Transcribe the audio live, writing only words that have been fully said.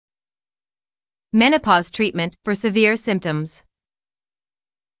Menopause treatment for severe symptoms.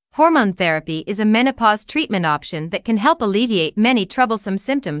 Hormone therapy is a menopause treatment option that can help alleviate many troublesome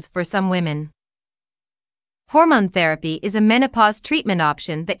symptoms for some women. Hormone therapy is a menopause treatment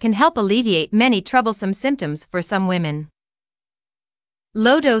option that can help alleviate many troublesome symptoms for some women.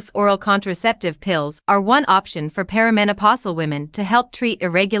 Low-dose oral contraceptive pills are one option for perimenopausal women to help treat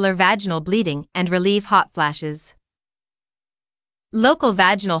irregular vaginal bleeding and relieve hot flashes. Local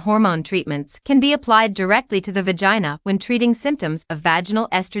vaginal hormone treatments can be applied directly to the vagina when treating symptoms of vaginal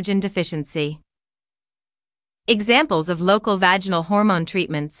estrogen deficiency. Examples of local vaginal hormone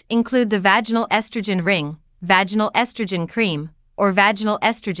treatments include the vaginal estrogen ring, vaginal estrogen cream, or vaginal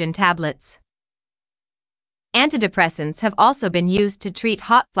estrogen tablets. Antidepressants have also been used to treat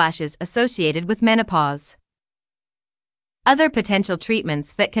hot flashes associated with menopause. Other potential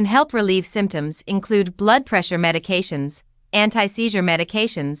treatments that can help relieve symptoms include blood pressure medications, anti-seizure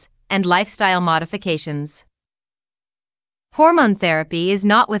medications, and lifestyle modifications. Hormone therapy is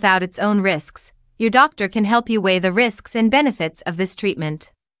not without its own risks. Your doctor can help you weigh the risks and benefits of this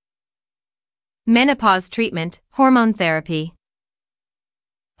treatment. Menopause treatment, hormone therapy.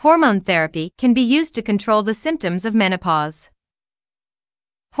 Hormone therapy can be used to control the symptoms of menopause.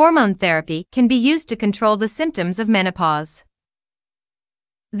 Hormone therapy can be used to control the symptoms of menopause.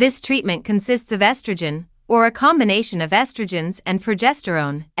 This treatment consists of estrogen, or a combination of estrogens and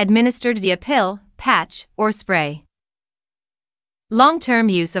progesterone, administered via pill, patch, or spray. Long-term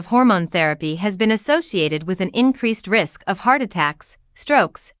use of hormone therapy has been associated with an increased risk of heart attacks,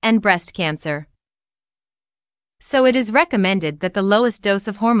 strokes, and breast cancer. So it is recommended that the lowest dose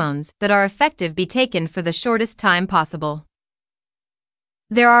of hormones that are effective be taken for the shortest time possible.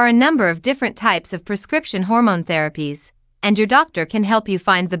 There are a number of different types of prescription hormone therapies, and your doctor can help you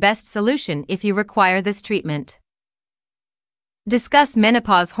find the best solution if you require this treatment. Discuss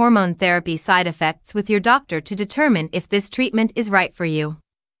menopause hormone therapy side effects with your doctor to determine if this treatment is right for you.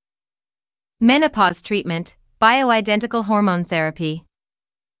 Menopause treatment, bioidentical hormone therapy.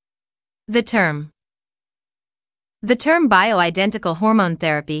 The term bioidentical hormone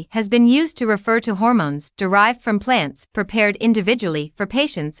therapy has been used to refer to hormones derived from plants prepared individually for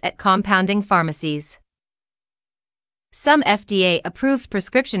patients at compounding pharmacies. Some FDA-approved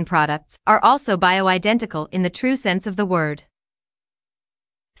prescription products are also bioidentical in the true sense of the word.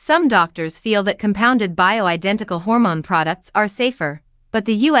 Some doctors feel that compounded bioidentical hormone products are safer, but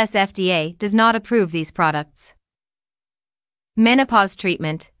the US FDA does not approve these products. Menopause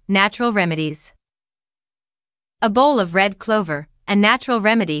treatment, natural remedies. A bowl of red clover, a natural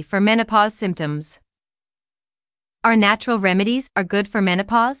remedy for menopause symptoms. Are natural remedies good for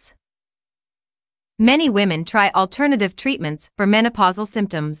menopause? Many women try alternative treatments for menopausal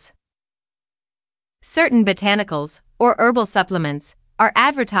symptoms. Certain botanicals, or herbal supplements, are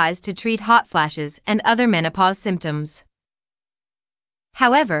advertised to treat hot flashes and other menopause symptoms.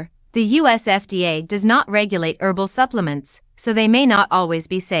 However, the US FDA does not regulate herbal supplements, so they may not always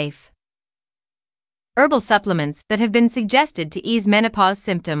be safe. Herbal supplements that have been suggested to ease menopause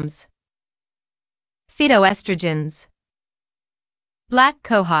symptoms. Phytoestrogens. Black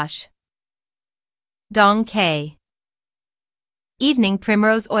cohosh. Dong Quai. Evening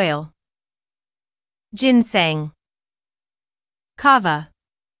primrose oil. Ginseng. Kava.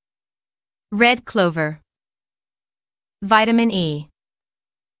 Red clover. Vitamin E.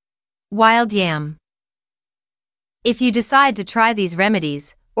 Wild yam. If you decide to try these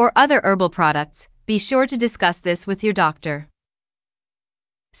remedies or other herbal products, be sure to discuss this with your doctor.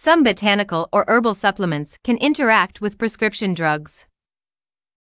 Some botanical or herbal supplements can interact with prescription drugs.